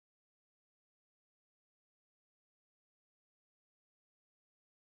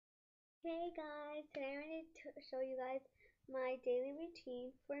Hey guys, today I'm going to show you guys my daily routine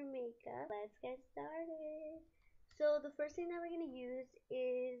for makeup. Let's get started. So the first thing that we're going to use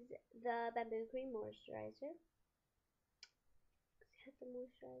is the Bamboo Cream Moisturizer. I have the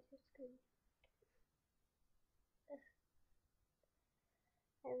moisturizer screen.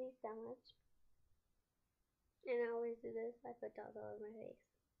 At least that much. And I always do this, I put dots all over my face.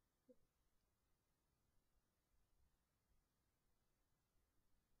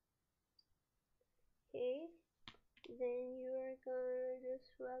 Okay, then you are going to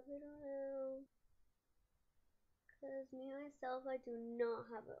just rub it around. Because me myself, I do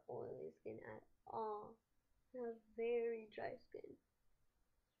not have an oily skin at all. I have very dry skin.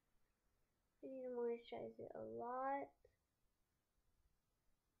 I need to moisturize it a lot.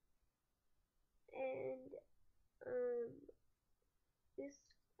 And this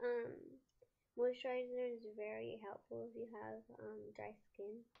moisturizer is very helpful if you have dry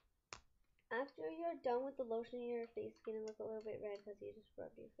skin. After you're done with the lotion, your face is gonna look a little bit red because you just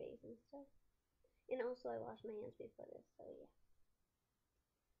rubbed your face and stuff. And also I washed my hands before this, so yeah.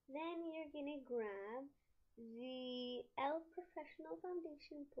 Then you're gonna grab the E.L.F professional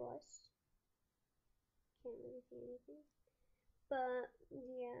foundation brush. Can't really see anything. But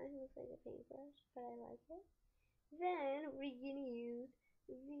yeah, it looks like a paintbrush, but I like it. Then we're gonna use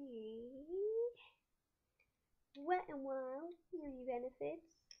the Wet n Wild Beauty Benefits,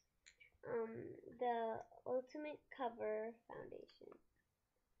 the Ultimate Cover Foundation.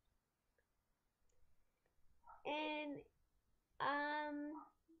 And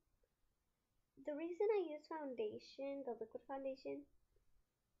the reason I use foundation, the liquid foundation,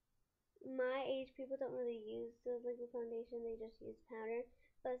 my age people don't really use the liquid foundation, they just use powder.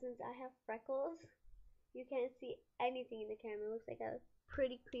 But since I have freckles, you can't see anything in the camera. It looks like a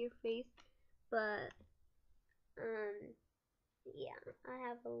pretty clear face, but yeah, I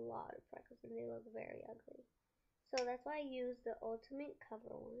have a lot of freckles and they look very ugly. So that's why I use the Ultimate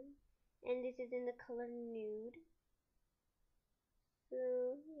Cover one. And this is in the color Nude.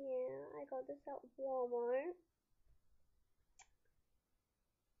 So yeah, I got this at Walmart.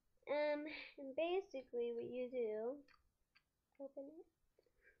 And basically what you do, open it.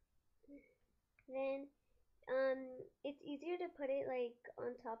 Then it's easier to put it like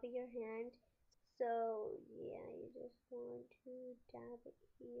on top of your hand. So yeah, you just want to dab it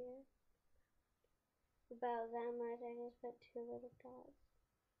here. About that much, I just put 2 little dots.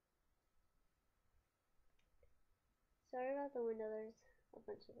 Sorry about the window, there's a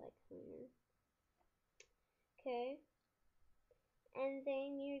bunch of like here. Okay. And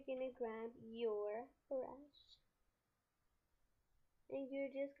then you're gonna grab your brush. And you're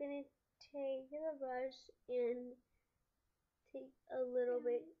just gonna take the brush and take a little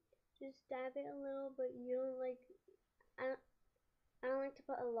bit, just dab it a little, but you don't like, I don't like to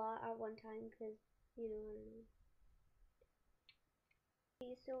put a lot at one time because you know what I mean.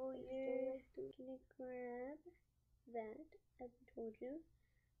 Okay, so you're gonna grab that, as I told you,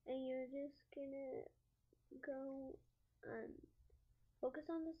 and you're just gonna go focus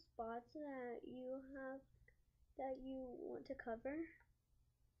on the spots that you have that you want to cover.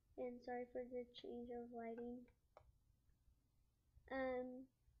 And sorry for the change of lighting.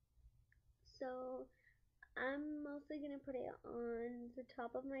 So I'm mostly gonna put it on the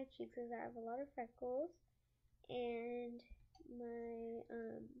top of my cheeks because I have a lot of freckles, and my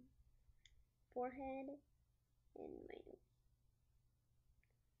forehead and my nose.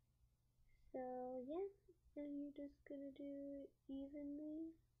 So yeah, and you're just gonna do it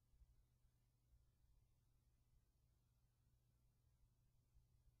evenly.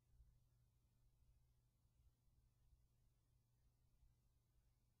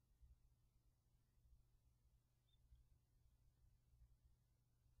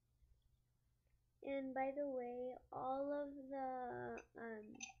 And by the way, all of the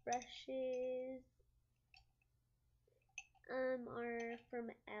brushes are from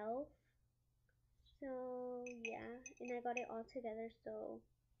E.L.F. So yeah, and I got it all together, so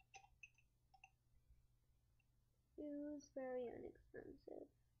it was very inexpensive.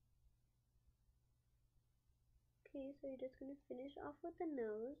 Okay, so you're just gonna finish off with the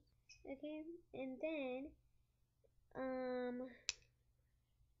nose. Okay, and then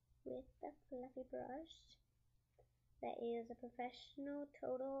with the fluffy brush that is a professional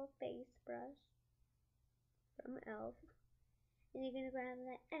total face brush from E.L.F. And you're gonna grab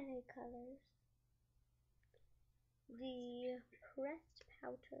the LA colors, the pressed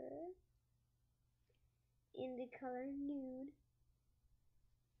powder in the color Nude.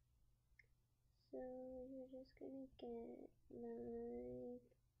 So you're just gonna get like,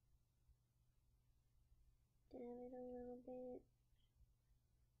 dab it a little bit.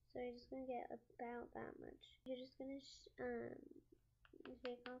 So you're just gonna get about that much. You're just gonna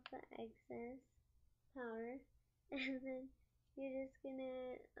take off the excess powder, and then you're just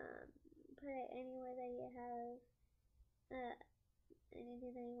gonna put it anywhere that you have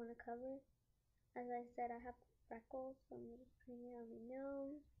anything that you want to cover. As I said, I have freckles, so I'm just putting it on my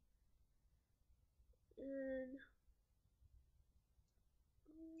nose and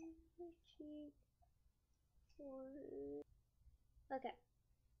on my cheek. Okay.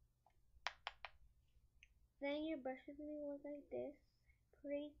 Then your brush is gonna look like this,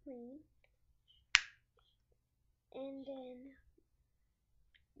 pretty clean. And then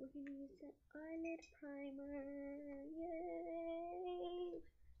we're gonna use the eyelid primer. Yay!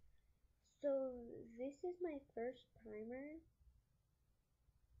 So this is my first primer,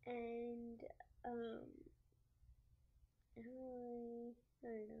 and I don't know.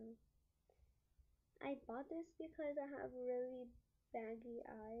 I bought this because I have really baggy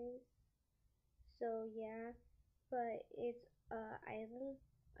eyes. So yeah, but it's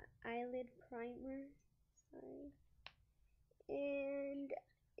eyelid primer. Sorry. And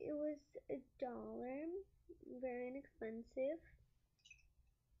it was $1, very inexpensive.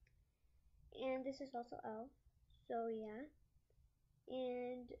 And this is also E.L.F. So yeah.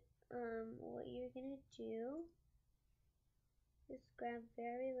 And what you're gonna do is grab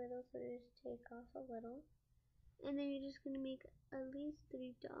very little, so just take off a little. And then you're just gonna make at least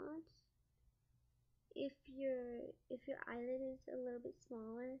 3 dots. If your eyelid is a little bit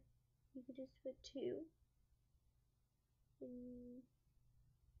smaller, you could just put 2. And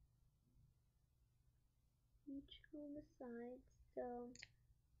each on the sides, so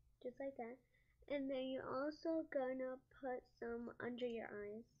just like that. And then you're also gonna put some under your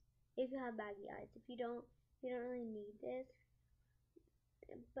eyes if you have baggy eyes. If you don't really need this,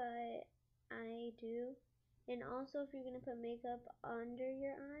 but I do. And also, if you're gonna put makeup under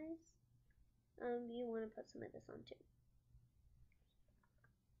your eyes, you want to put some of this on too.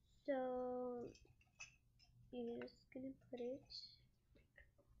 So you're just gonna put it.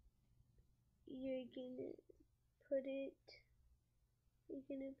 You're gonna put it. You're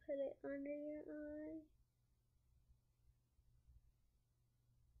gonna put it under your eye.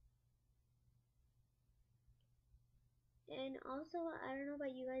 And also, I don't know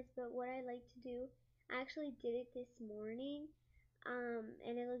about you guys, but what I like to do, I actually did it this morning,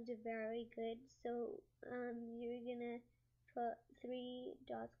 and it looked very good. So, you're gonna put 3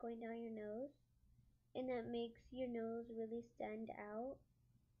 dots going down your nose, and that makes your nose really stand out.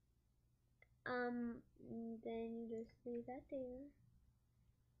 Then you just leave that there,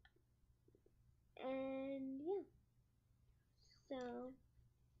 and yeah. So,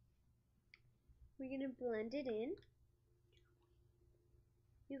 we're gonna blend it in.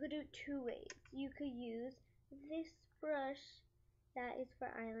 You could do 2 ways. You could use this brush that is for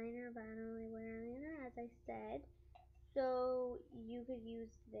eyeliner, but I don't really wear eyeliner, as I said. So you could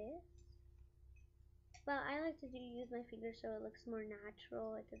use this. But I like to use my finger so it looks more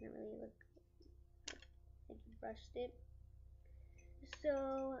natural. It doesn't really look like you brushed it.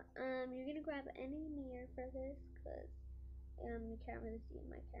 So you're gonna grab any mirror for this, because you can't really see in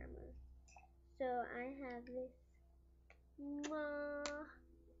my camera. So I have this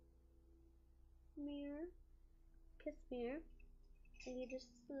mirror, kiss mirror. And you just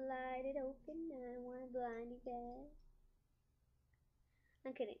slide it open. I don't want to blind you guys.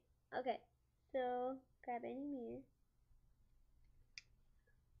 I'm kidding. Okay, so grab any mirror.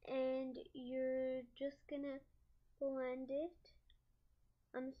 And you're just gonna blend it.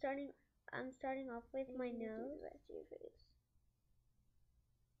 I'm starting off with my nose. The rest of your face.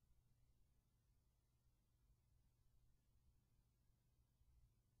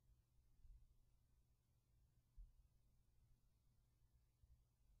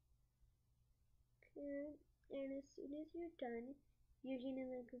 Good. And as soon as you're done, you're gonna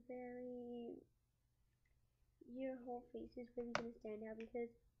look your whole face is really gonna stand out, because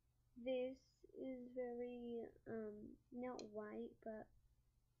this is very not white, but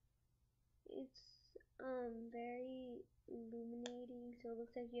it's very illuminating, so it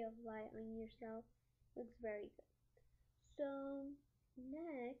looks like you have light on yourself. Looks very good. So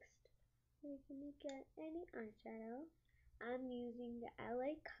next, we're gonna get any eyeshadow. I'm using the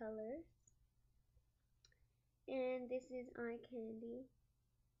LA Colors, and this is Eye Candy,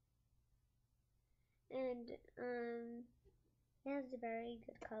 and it has very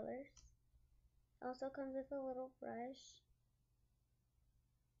good colors. Also comes with a little brush,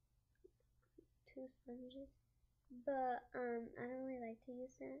 2 sponges, but I don't really like to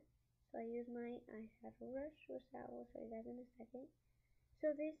use that, so I use my eyeshadow brush, which I will show you guys in a second.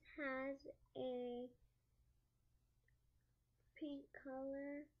 So this has a pink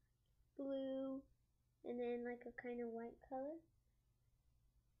color, blue, and then like a kind of white color.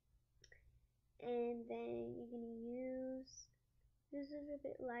 And then you're gonna use, this is a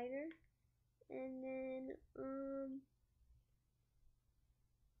bit lighter, and then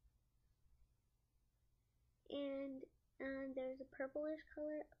there's a purplish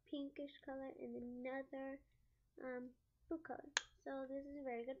color, a pinkish color, and another blue color. So this is a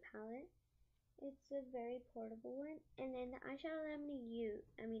very good palette. It's a very portable one. And then the eyeshadow that I'm gonna use,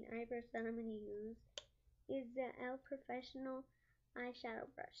 eyebrush that I'm gonna use, is the E.L.F Professional eyeshadow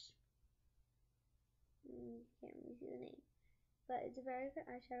brush. Can't really see the name, but it's a very good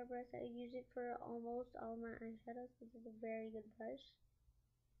eyeshadow brush. I use it for almost all of my eyeshadows because it's a very good brush.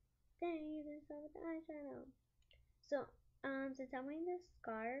 Then you can start with the eyeshadow. So, since I'm wearing this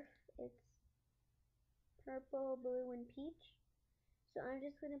scarf, it's purple, blue, and peach. So I'm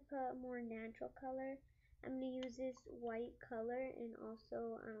just gonna put a more natural color. I'm gonna use this white color and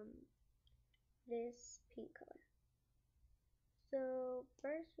also this pink color. So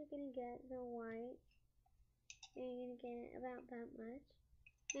first we're gonna get the white, and you're gonna get about that much,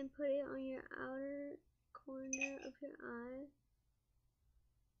 and put it on your outer corner of your eye,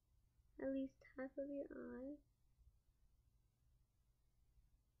 at least half of your eye.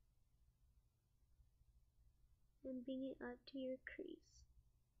 And bring it up to your crease.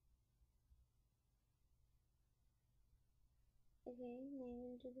 Okay, now you're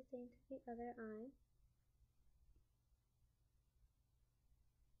going to do the same to the other eye.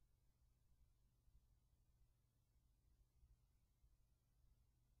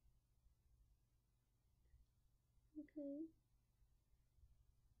 Okay.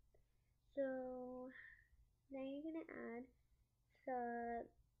 So now you're going to add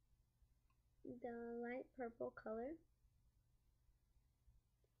the light purple color.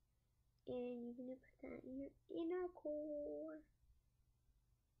 And you're going to put that in your inner core.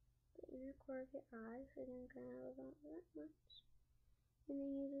 The inner core of your eye. So you're going to grab about that much. And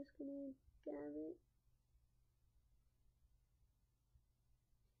then you're just going to dab it.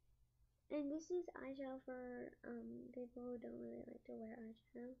 And this is eyeshadow for people who don't really like to wear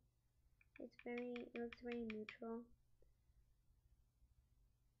eyeshadow. It looks very neutral.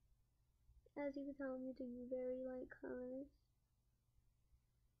 As you can tell, I'm using very light colors.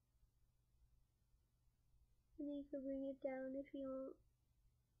 And then you can bring it down if you want.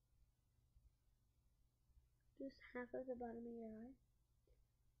 Just half of the bottom of your eye.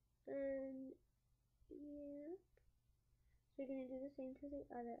 And yeah. So you're gonna do the same to the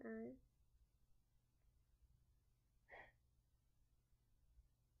other eye.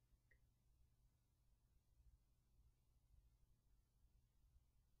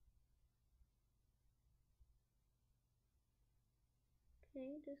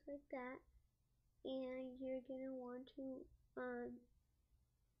 Okay, just like that. And you're gonna want to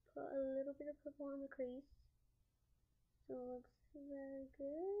put a little bit of purple on the crease. So it looks very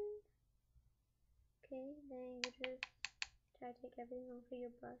good. Okay, then you just try to take everything off of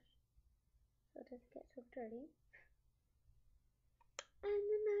your brush so it doesn't get so dirty. And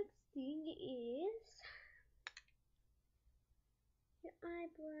the next thing is your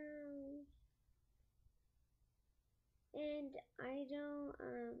eyebrows. And I don't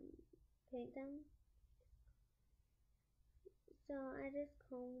paint them, so I just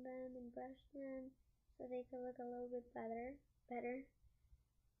comb them and brush them so they can look a little bit better.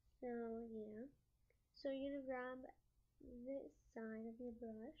 So yeah. So you're gonna grab this side of your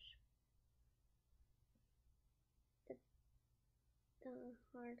brush, the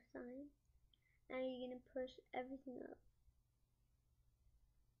hard side, and you're gonna push everything up.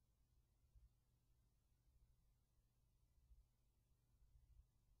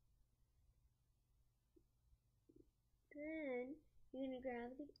 Then you're gonna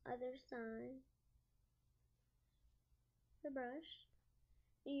grab the other side, the brush,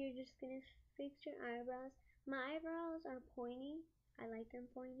 and you're just gonna fix your eyebrows. My eyebrows are pointy. I like them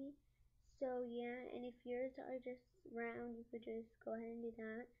pointy. So yeah, and if yours are just round, you could just go ahead and do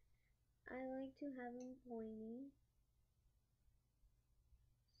that. I like to have them pointy.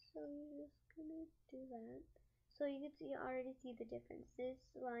 So you're just gonna do that. So you can see, you already see the difference. This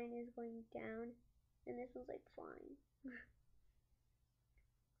line is going down, and this one's like flying.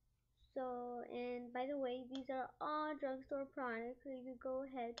 So, and by the way, these are all drugstore products, so you could go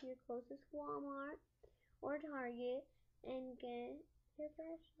ahead to your closest Walmart or Target and get your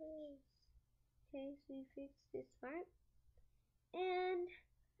brushes. Okay, so you fix this part. And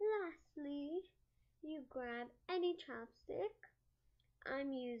lastly, you grab any chapstick.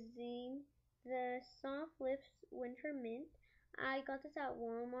 I'm using the Soft Lips Winter Mint. I got this at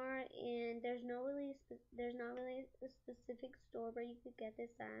Walmart, and there's not really a specific store where you could get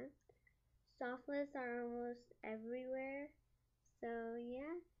this at. soft lips are almost everywhere, so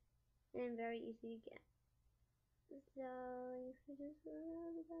yeah, and very easy to get. So you can just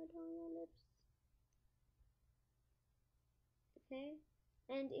rub that on your lips. Okay,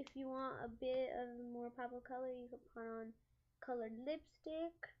 and if you want a bit of more pop of color, you can put on colored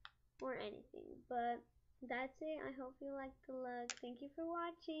lipstick or anything. But that's it. I hope you liked the look. Thank you for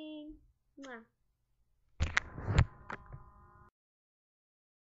watching. Mwah.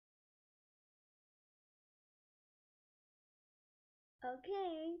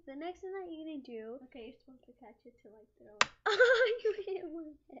 Okay, the next thing that you're gonna do. Okay, you're supposed to catch it to like throw it. Oh, you hit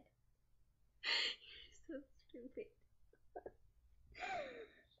my head. You're so stupid.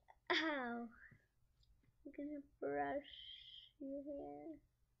 Ow. I'm gonna brush your hair.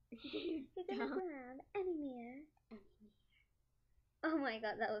 You're gonna grab anywhere. Oh my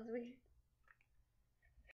god, that was weird.